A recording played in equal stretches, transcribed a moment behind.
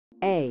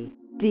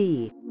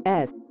ADSR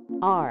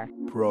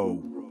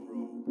Pro.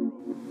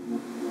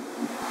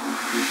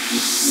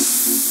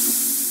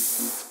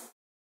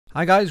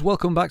 Hi guys,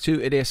 welcome back to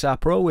ADSR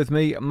Pro with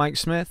me, Mike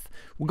Smith.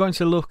 We're going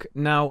to look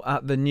now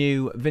at the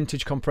new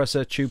vintage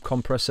compressor, tube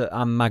compressor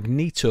and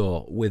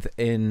magneto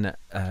within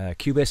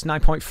Cubase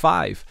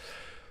 9.5.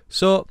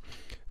 So,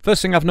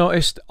 first thing I've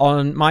noticed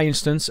on my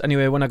instance,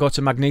 anyway, when I go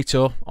to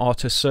magneto or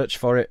to search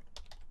for it,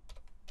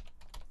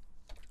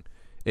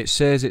 it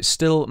says it's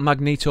still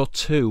magneto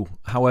 2.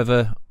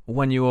 However,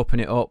 when you open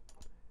it up,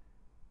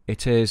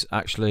 it is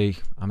actually,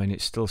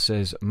 it still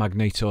says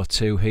magneto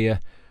 2 here.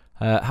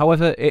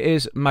 However, it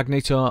is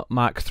Magneto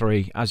Mark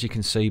III, as you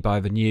can see by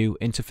the new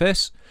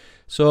interface.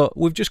 So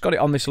we've just got it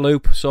on this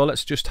loop, so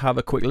let's just have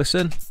a quick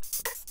listen.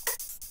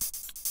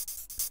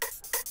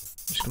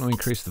 Just going to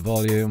increase the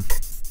volume.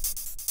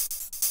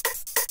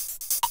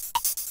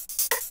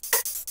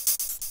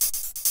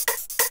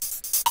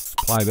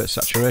 Apply a bit of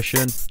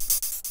saturation.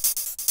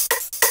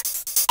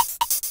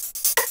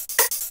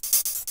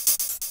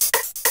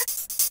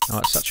 Now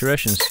that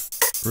saturation's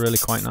really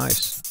quite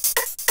nice.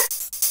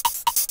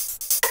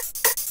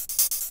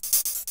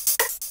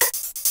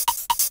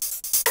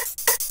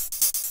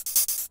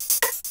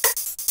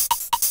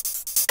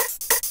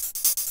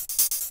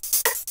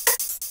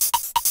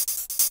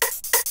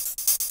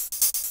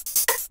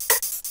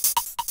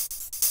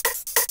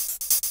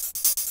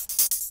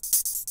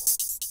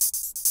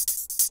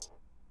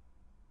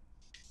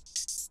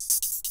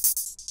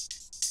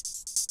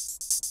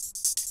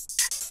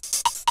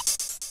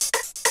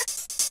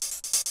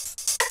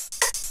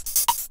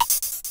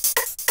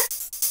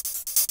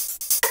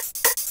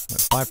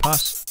 Let's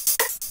bypass.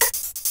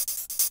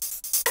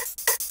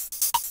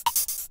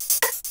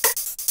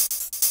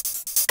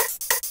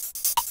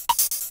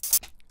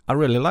 I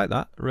really like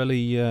that,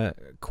 really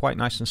quite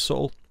nice and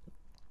subtle,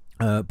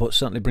 but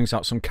certainly brings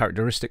out some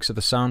characteristics of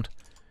the sound.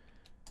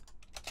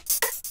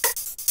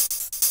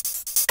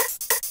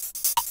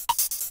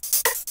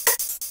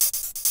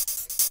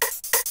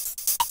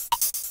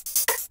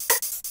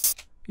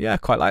 Yeah,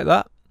 quite like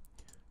that.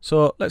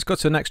 So let's go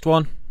to the next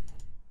one.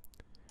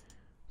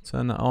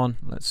 Turn that on.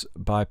 Let's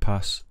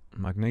bypass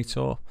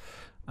magneto,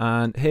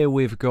 and here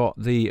we've got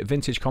the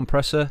vintage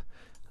compressor.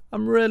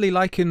 I'm really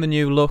liking the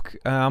new look.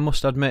 I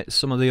must admit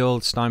some of the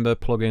old Steinberg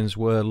plugins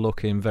were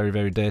looking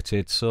very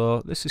dated,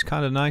 so this is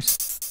kind of nice.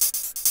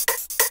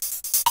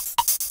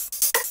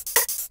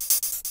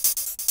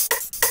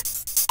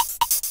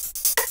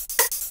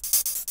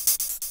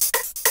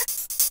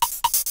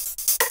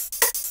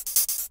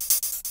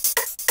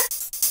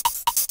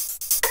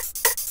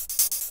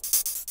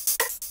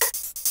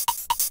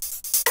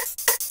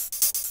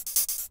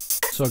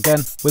 So again,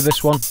 with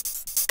this one,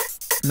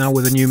 now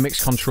with the new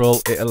mix control,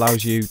 it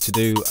allows you to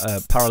do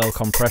parallel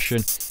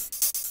compression.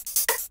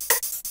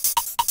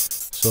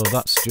 So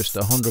that's just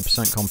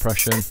 100%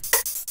 compression.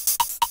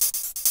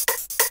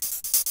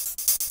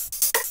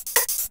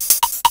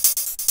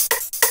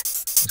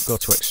 Let's go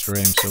to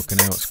extreme so we can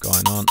hear what's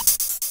going on.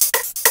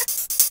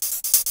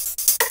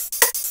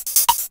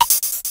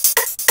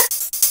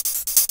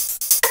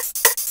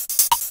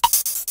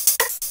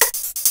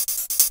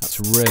 That's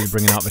really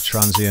bringing out the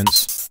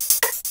transients.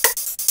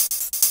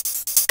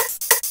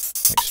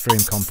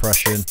 Extreme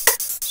compression.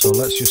 So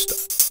let's just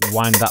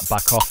wind that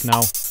back off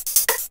now.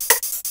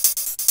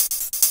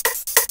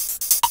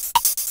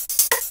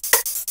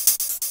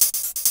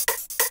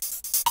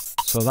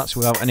 So that's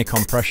without any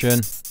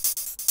compression.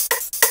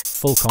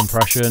 Full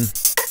compression.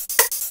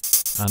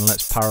 And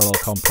let's parallel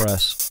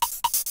compress.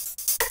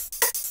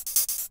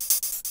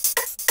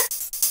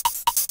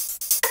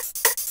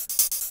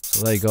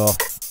 So there you go.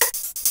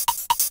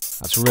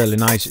 That's really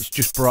nice. It's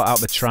just brought out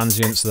the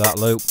transients of that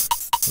loop.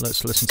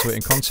 Let's listen to it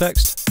in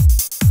context.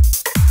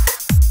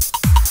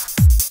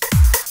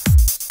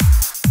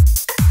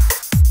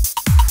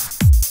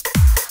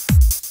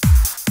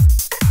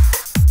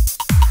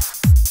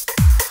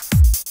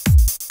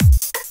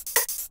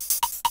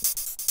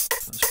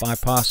 Let's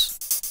bypass.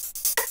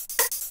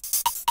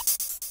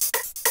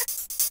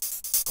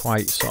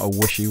 Quite sort of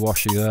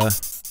wishy-washy there. And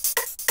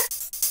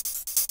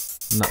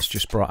that's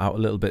just brought out a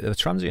little bit of the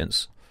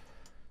transients.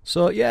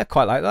 So yeah,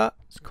 quite like that.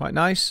 It's quite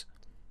nice.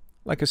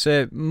 Like I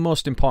say,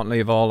 most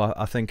importantly of all,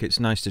 I think it's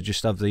nice to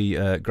just have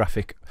the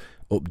graphic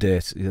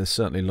update. They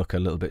certainly look a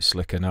little bit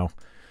slicker now.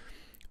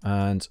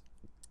 And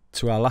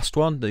to our last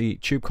one, the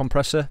tube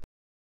compressor.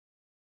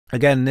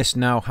 Again, this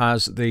now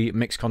has the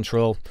mix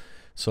control.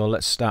 So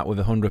let's start with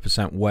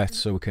 100% wet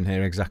so we can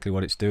hear exactly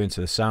what it's doing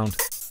to the sound.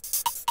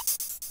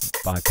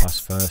 Bypass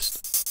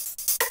first.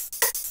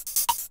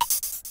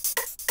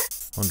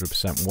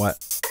 100% wet.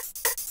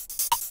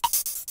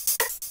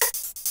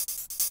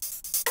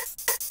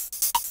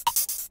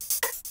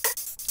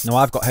 Now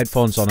I've got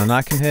headphones on and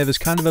I can hear there's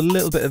kind of a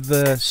little bit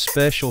of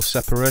spatial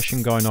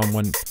separation going on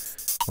when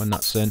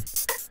that's in.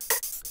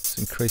 Let's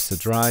increase the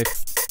drive.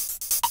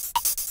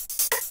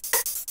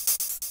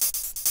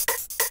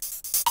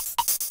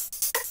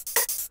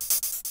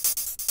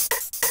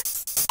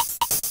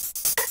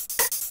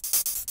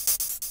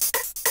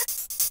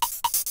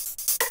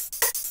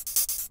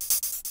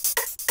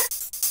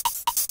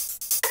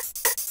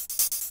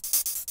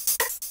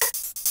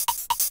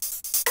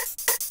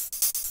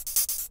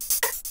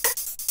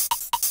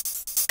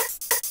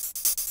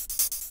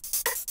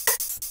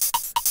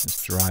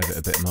 drive it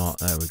a bit more.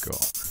 There we go.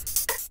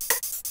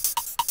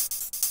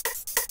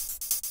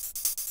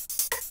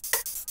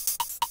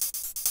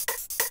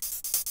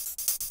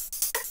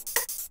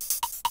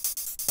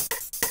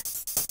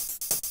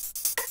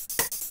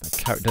 The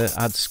character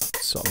adds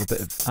sort of a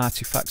bit of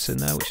artifacts in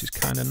there, which is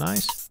kind of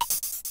nice.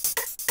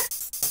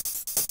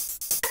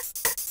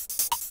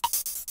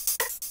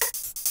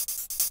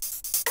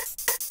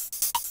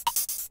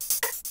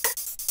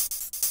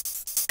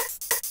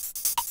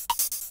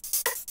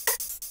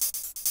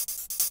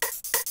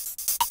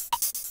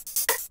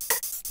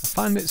 I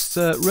find it's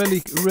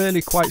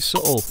really quite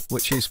subtle,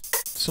 which is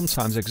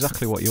sometimes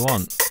exactly what you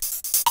want.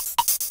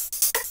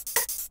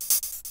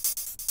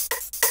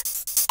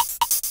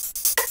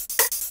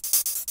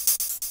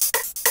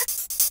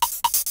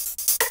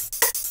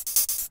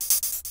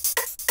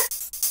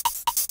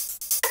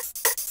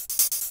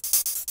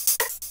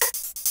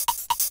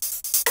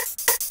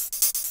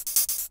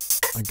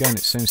 Again,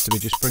 it seems to be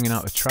just bringing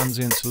out the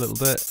transients a little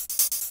bit.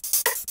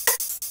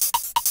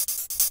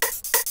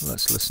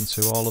 Let's listen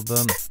to all of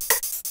them.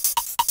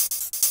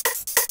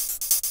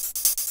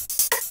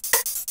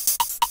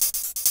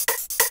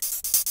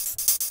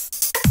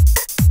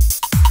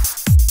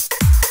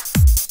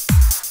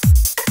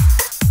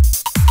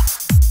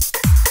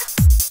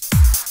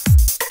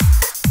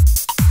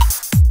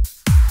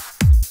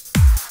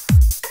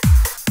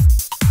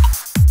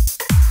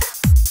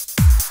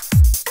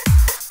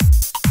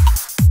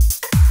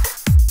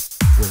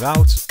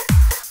 Without,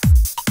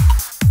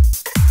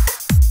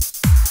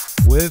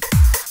 with.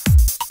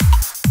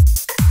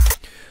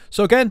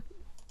 So again,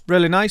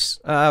 really nice.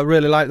 I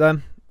really like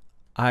them.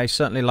 I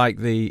certainly like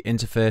the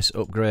interface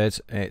upgrade.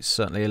 It's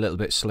certainly a little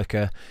bit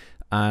slicker,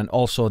 and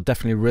also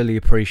definitely really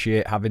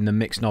appreciate having the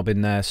mix knob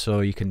in there so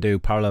you can do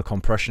parallel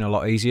compression a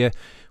lot easier,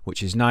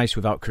 which is nice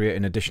without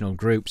creating additional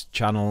groups,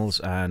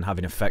 channels, and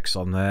having effects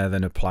on there,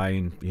 then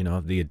applying, you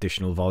know, the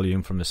additional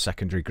volume from the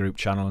secondary group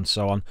channel and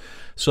so on.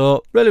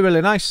 So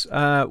really nice.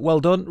 Well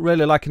done.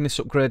 Really liking this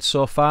upgrade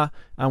so far,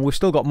 and we've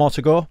still got more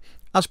to go.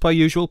 As per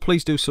usual,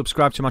 please do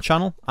subscribe to my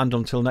channel, and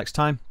until next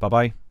time, bye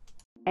bye.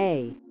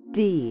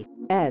 ADSR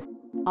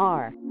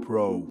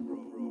Pro.